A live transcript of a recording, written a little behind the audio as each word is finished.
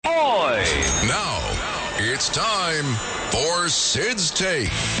It's time for Sid's Take.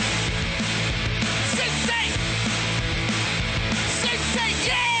 Sid's Take! Sid's Take,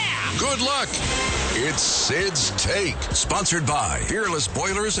 yeah! Good luck. It's Sid's Take, sponsored by Peerless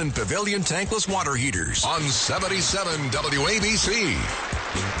Boilers and Pavilion Tankless Water Heaters on 77 WABC.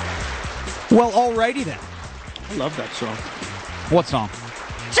 Well, alrighty then. I love that song. What song?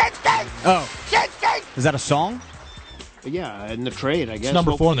 Sid's Take! Oh, Sid's Take! is that a song? Yeah, in the trade, I guess. It's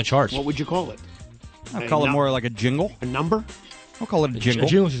number 4 on the charts. What would you call it? I'll call it more like a jingle. A number? I'll call it a jingle. A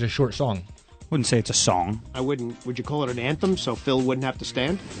jingle is a short song. Wouldn't say it's a song. I wouldn't. Would you call it an anthem so Phil wouldn't have to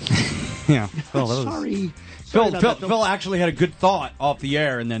stand? Yeah. Phil, that was- Sorry. Phil actually had a good thought off the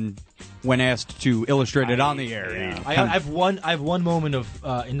air, and then when asked to illustrate it on the air, yeah. he I have one moment of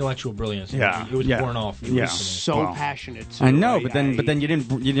intellectual brilliance. Yeah, It was yeah. born off. Yeah. So Well, passionate. Too, I know, right? but then you didn't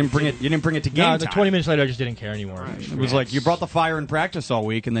bring it to game No, time. 20 minutes later, I just didn't care anymore. It was like you brought the fire in practice all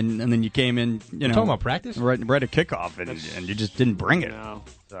week, and then you came in. You know, Talking about practice? right at kickoff, and you just didn't bring it. No.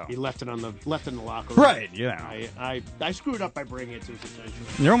 So. He left it in the locker room. Right, yeah. I screwed up by bringing it to his attention.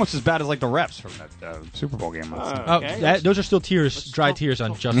 You're almost as bad as like the refs from that Super Bowl game. Okay. Those are still dry tears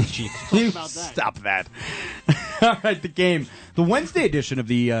on Justin's cheeks. You about that. stop that. All right, the game, the Wednesday edition of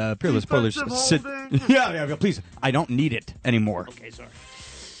the Peerless Spoilers. Yeah, please. I don't need it anymore. Okay, sorry.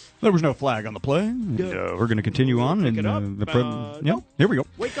 There was no flag on the play. And, we're going to continue on. Pick it up. Nope. Here we go.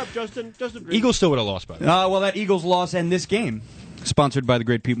 Wake up, Justin. Justin. Eagles still would have lost, by the way. Well, that Eagles loss and this game, sponsored by the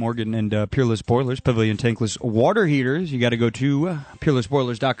great Pete Morgan and Peerless Boilers, Pavilion Tankless Water Heaters. You got to go to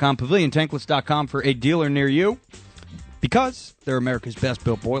peerlessboilers.com, paviliontankless.com for a dealer near you, because they're America's best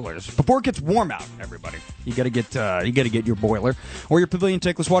built boilers. Before it gets warm out, everybody, you got to get your boiler or your Pavilion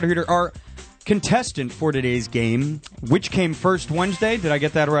Tankless Water Heater. Our contestant for today's game, which came first Wednesday? Did I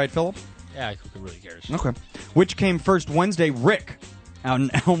get that right, Philip? Yeah, who really cares? Okay. Which came first Wednesday? Rick, out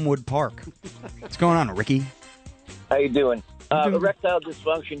in Elmwood Park. What's going on, Ricky? How you doing? Erectile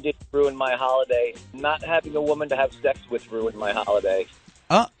dysfunction did ruin my holiday. Not having a woman to have sex with ruined my holiday.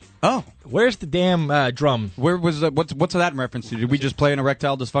 Oh. Where's the damn drum? Where was what's that in reference to? Did we just play an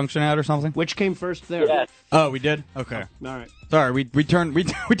erectile dysfunction ad or something? Which came first there? Yes. Oh, we did? Okay. All right. Sorry, we turned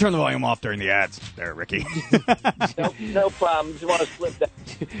the volume off during the ads there, Ricky. No problem. Just want to slip that.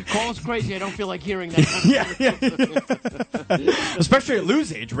 Call us crazy. I don't feel like hearing that. yeah. Especially at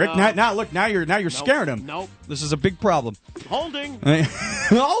Lou's age, Rick. No. Now you're scaring him. Nope. This is a big problem. Holding.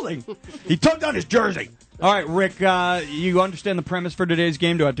 Holding. He took down his jersey. All right, Rick, you understand the premise for today's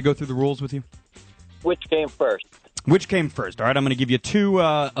game? Do I have to go through the rules with you? Which came first? Which came first? All right, I'm going to give you two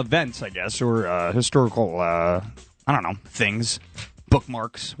events, I guess, or historical, I don't know, things,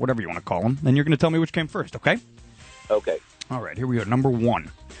 bookmarks, whatever you want to call them. And you're going to tell me which came first, okay? Okay. All right, here we go. Number one.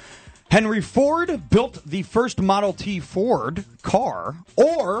 Henry Ford built the first Model T Ford car,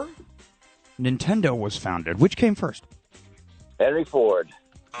 or Nintendo was founded. Which came first? Henry Ford.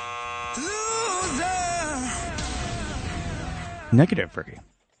 Negative, Ricky.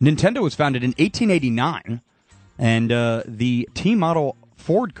 Nintendo was founded in 1889, and the T Model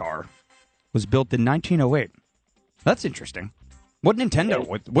Ford car was built in 1908. That's interesting. What Nintendo?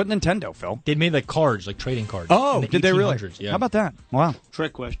 What Nintendo, Phil? They made like cards, like trading cards. Oh, in the did they really? 1800s, Yeah. How about that? Wow.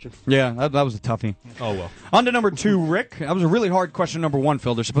 Trick question. Yeah, that was a toughie. Oh, well. On to number two, Rick. That was a really hard question, number one,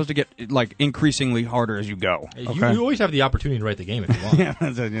 Phil. They're supposed to get like increasingly harder as you go. Okay? You always have the opportunity to write the game if you want.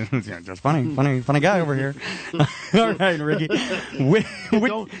 Yeah, just funny guy over here. All right, Ricky.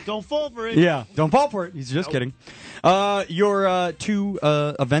 Don't fall for it. Yeah, don't fall for it. He's just kidding. Your two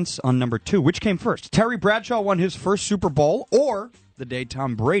events on number two. Which came first? Terry Bradshaw won his first Super Bowl, or the day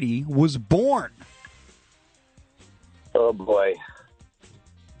Tom Brady was born? Oh, boy.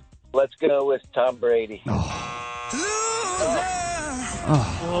 Let's go with Tom Brady.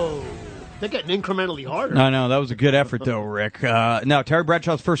 Oh. They're getting incrementally harder. I know. That was a good effort, though, Rick. Now, Terry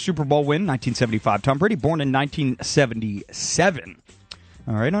Bradshaw's first Super Bowl win, 1975. Tom Brady, born in 1977.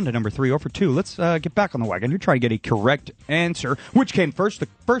 All right, on to number 3, 0 for 2. Let's get back on the wagon. You try to get a correct answer. Which came first? The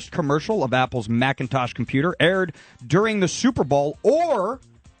first commercial of Apple's Macintosh computer aired during the Super Bowl, or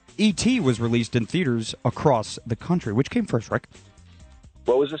E.T. was released in theaters across the country. Which came first, Rick?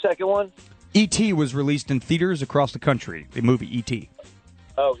 What was the second one? E.T. was released in theaters across the country. The movie E.T.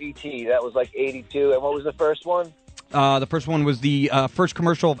 Oh, E.T. That was like 82. And what was the first one? The first one was the first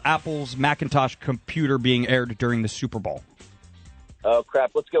commercial of Apple's Macintosh computer being aired during the Super Bowl. Oh, crap.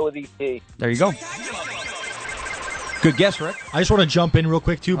 Let's go with E.T. There you go. Good guess, Rick. I just want to jump in real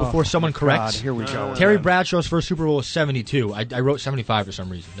quick, too, before someone corrects. God, here we go. Terry Bradshaw's first Super Bowl was 72. I wrote 75 for some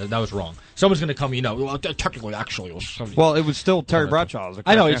reason. That was wrong. Someone's going to come, well, technically, actually, it was 72. Well, it was still Terry Bradshaw.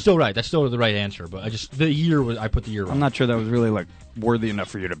 I know, it's still right. That's still the right answer, but I put the year wrong. I'm not sure that was really, worthy enough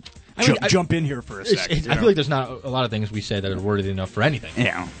for you to jump in here for a second. I feel like there's not a lot of things we say that are worthy enough for anything.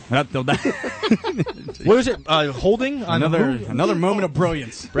 Yeah. What is it? Holding? On Another moment of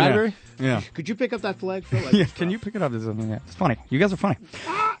brilliance. Bradbury? Yeah. Could you pick up that flag, Phil? Yeah. Can you pick it up? It's funny. You guys are funny.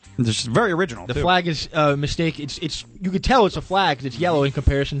 It's just very original. The too. flag is a mistake. It's you could tell it's a flag because it's yellow in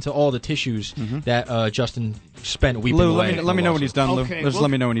comparison to all the tissues that Justin spent weeping Lou, away. let me know when he's done, Lou. Okay, Just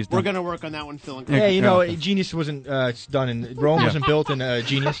let me know when he's done. We're going to work on that one, Phil. Yeah, you know, Genius wasn't done, and Rome wasn't built in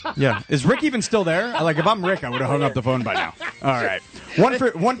Genius. Yeah. Is Rick even still there? Like, if I'm Rick, I would have hung up the phone by now. All right.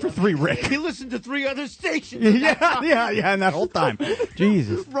 One for three, Rick. He listened to 3 other stations. Yeah, and that whole time.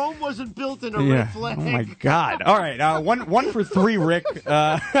 Jesus. Rome wasn't built in a red flag. Oh, my God. All right. One for three, Rick.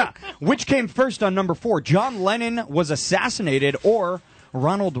 Which came first on number 4? John Lennon was assassinated, or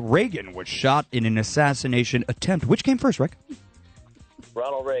Ronald Reagan was shot in an assassination attempt. Which came first, Rick?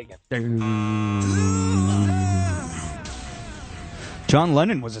 Ronald Reagan. John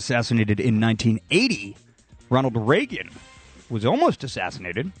Lennon was assassinated in 1980. Ronald Reagan was almost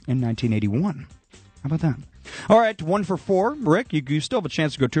assassinated in 1981. How about that? All right, 1 for 4. Rick, you still have a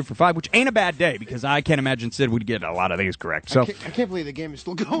chance to go 2 for 5, which ain't a bad day because I can't imagine Sid would get a lot of these correct. So I can't believe the game is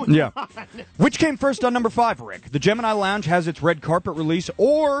still going. Yeah. Which came first on number 5, Rick? The Gemini Lounge has its red carpet release,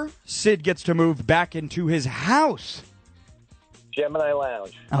 or Sid gets to move back into his house? Gemini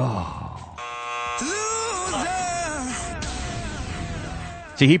Lounge.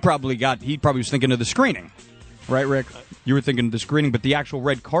 See, he probably was thinking of the screening. Right, Rick? You were thinking of the screening, but the actual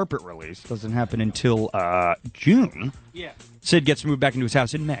red carpet release doesn't happen until June. Yeah. Sid gets to move back into his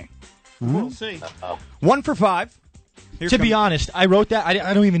house in May. We'll see. 1 for 5. To be honest, I wrote that.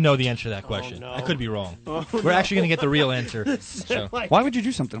 I don't even know the answer to that question. no. I could be wrong. We're actually going to get the real answer. So. Why would you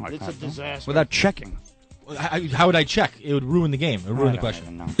do something like It's that? a disaster. Without checking? How would I check? It would ruin the game. It would ruin the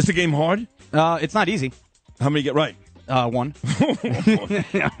question. No. Is the game hard? It's not easy. How many get right? 1.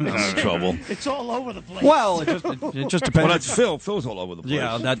 That's trouble. It's all over the place. Well, it just depends. Well, that's Phil. Phil's all over the place.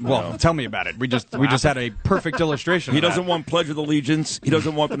 Yeah, tell me about it. We just had a perfect illustration. He of that. doesn't want Pledge of Allegiance. He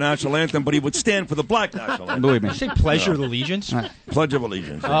doesn't want the national anthem, but he would stand for the black national anthem. Believe me. Did you say Pleasure of Allegiance? Pledge of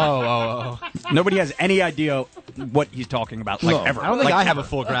Allegiance. Oh. Nobody has any idea what he's talking about, like, No. ever. I don't think Like, I have a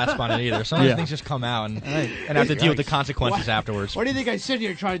full grasp on it either. Some of these things just come out and have to deal with the consequences afterwards. Why do you think I sit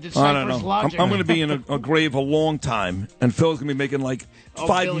here trying to I decipher don't his know. logic? I'm going to be in a grave a long time, and Phil's going to be making like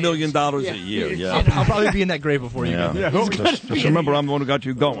 $5 million a year. Yeah. I'll probably be in that grave before you Yeah. go. Just remember, I'm the one who got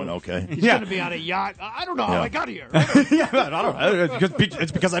you going. Okay. He's going to be on a yacht. I don't know how I got here. Yeah, I don't know.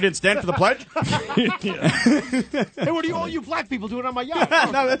 It's because I didn't stand for the pledge. Hey, what are all you black people doing on my yacht?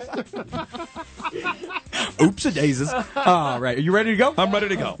 Oops a daisies. All right, are you ready to go? I'm ready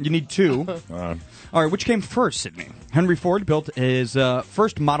to go. You need 2. All right, which came first, Sydney? Henry Ford built his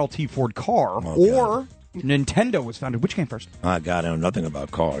first Model T Ford car, or Nintendo was founded. Which came first? God, I know nothing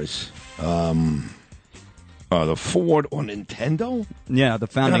about cars. The Ford or Nintendo? Yeah, the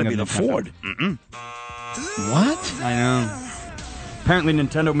founding Gotta of be the Nintendo. Ford. What? I know. Apparently,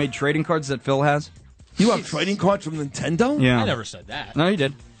 Nintendo made trading cards that Phil has. You have trading cards from Nintendo? Yeah. I never said that. No, you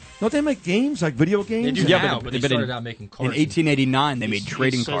did. Don't they make games, like video games? They do Yeah, now, but but they in- started out making In cards. 1889, they made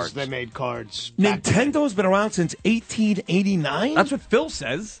trading He says cards. They made cards. Nintendo's been around since 1889? That's what Phil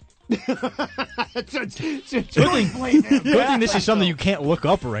says. Good thing this is something you can't look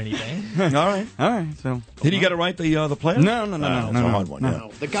up or anything. All right. All right, so Did he get it right, the player? No. It's a hard one, yeah.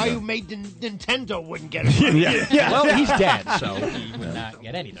 The guy who made the Nintendo wouldn't get it. Right. Well, he's dead, so he would not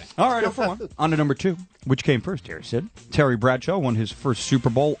get anything. All right, 0-1. On to number 2. Which came first here, Sid? Terry Bradshaw won his first Super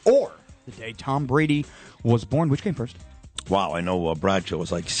Bowl, or the day Tom Brady was born. Which came first? Wow, I know Bradshaw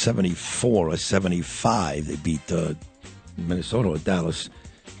was like 74 or 75. They beat Minnesota or Dallas.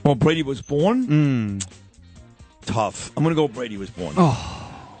 Well, Brady was born? Tough. I'm going to go Brady was born.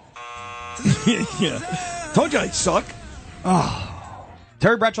 Yeah. Told you I'd suck.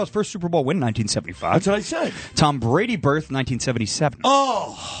 Terry Bradshaw's first Super Bowl win, 1975. That's what I said. Tom Brady birth, 1977.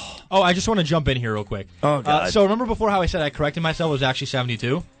 Oh, I just want to jump in here real quick. Oh, God. So remember before how I said I corrected myself? It was actually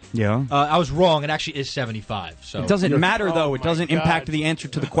 72? Yeah. I was wrong. It actually is 75. So It doesn't matter, though. It my doesn't God. impact the answer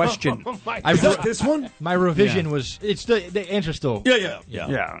to the question. is that this one? My revision was it's the answer still. Yeah.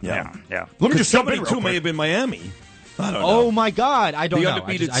 Let me Because just jump in 72 real may quick. have been Miami. I don't know. Oh my God! I don't The know.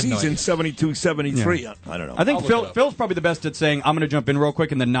 undefeated I have no season, idea. 72-73. I don't know. I think I'll look it up. Phil's probably the best at saying, I'm going to jump in real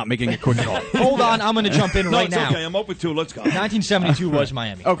quick and then not making a quick call. Hold on, I'm going to jump in no, right it's now. okay. I'm open to. Let's go. 1972 was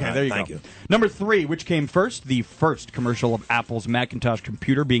Miami. Okay, there you Thank go. you. Number 3, which came first? The first commercial of Apple's Macintosh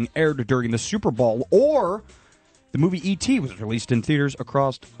computer being aired during the Super Bowl, or the movie E.T. was released in theaters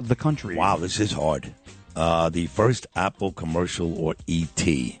across the country. Wow, this is hard. The first Apple commercial or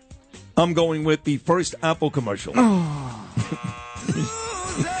E.T.? I'm going with the first Apple commercial.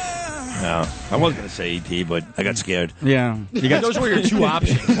 No, I was going to say E.T., but I got scared. Yeah. You got Those were your two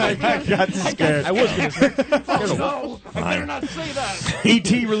options. I got scared. I was going to say. No, I better not say that.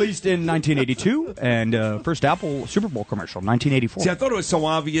 E.T. released in 1982, and first Apple Super Bowl commercial, 1984. See, I thought it was so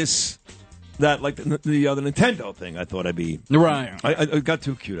obvious that, like the Nintendo thing, I thought I'd be... Right. I got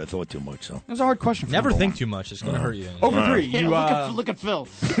too cute. I thought too much, so... It was a hard question. For Never number think one. too much. It's going to hurt you. Over 3. Yeah, You, look at Phil.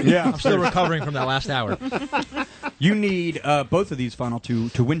 yeah. I'm still recovering from that last hour. You need both of these final two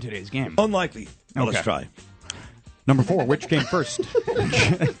to win today's game. Unlikely. Well, let's Okay. try. Number 4, which came first?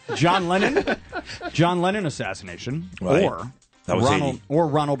 John Lennon assassination, Right. or That was 80.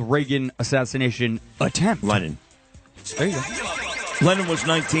 Ronald Reagan assassination attempt. Lennon. There you go. Lennon was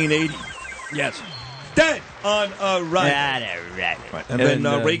 1980. Yes. Dead on arrival. Right. And then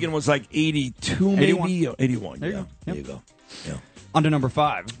And, Reagan was like 82, 81. maybe? Or 81, There you yeah. go. There Yep. you go. Yeah. On to number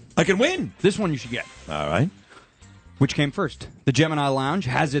 5. I can win. This one you should get. All right. Which came first? The Gemini Lounge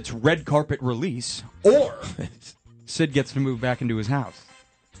has its red carpet release, or Sid gets to move back into his house.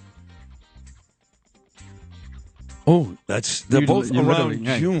 Oh, they're both you around literally-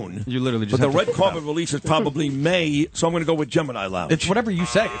 yeah, June. you literally just But the have to red flip carpet out. release is probably May, so I'm going to go with Gemini Lounge. It's whatever you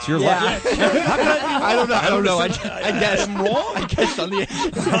say. It's your life. I don't know. I don't know. I guess. I'm wrong. I guess on the I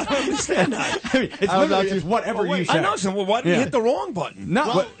don't understand that. I mean, it's literally just whatever you say. I know. So why did you Yeah. hit the wrong button? No,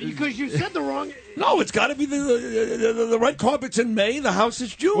 Well, because you said the wrong. No, it's got to be the red carpet's in May. The house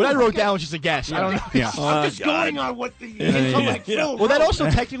is June. What I wrote down was just a guess. I don't know. yeah. I'm just going on what the intellect Phil Well, that wrote. also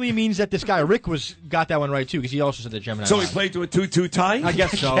technically means that this guy Rick got that one right too, because he also said the Gemini. So he Lounge. played to a 2-2 tie? I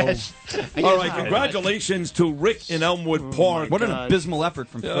guess so. Yes. All right, congratulations to Rick in Elmwood Park. What an abysmal effort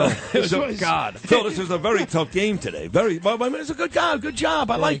from Phil. God. Phil, this was a very tough game today. Well, I mean, it's a good job.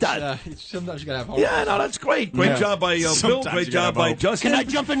 I like that. Sometimes you gotta have hope. Yeah, no, that's great. Great Yeah. job by Bill. Sometimes Great you job gotta by hope. Justin. Can I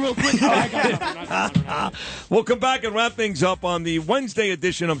jump in real quick? Oh, I got something. We'll come back and wrap things up on the Wednesday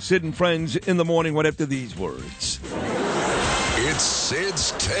edition of Sid and Friends in the Morning right after these words. It's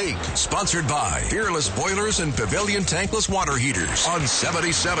Sid's Take, sponsored by Fearless Boilers and Pavilion Tankless Water Heaters on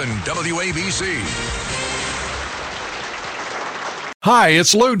 77 WABC. Hi,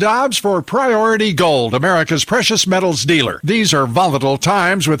 it's Lou Dobbs for Priority Gold, America's precious metals dealer. These are volatile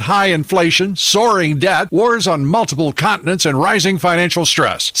times with high inflation, soaring debt, wars on multiple continents, and rising financial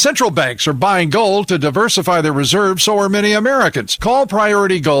stress. Central banks are buying gold to diversify their reserves, so are many Americans. Call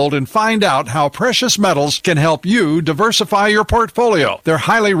Priority Gold and find out how precious metals can help you diversify your portfolio. They're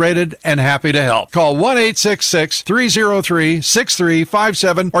highly rated and happy to help. Call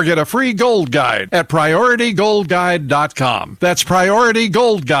 1-866-303-6357 or get a free gold guide at PriorityGoldGuide.com. That's PriorityGoldGuide.com.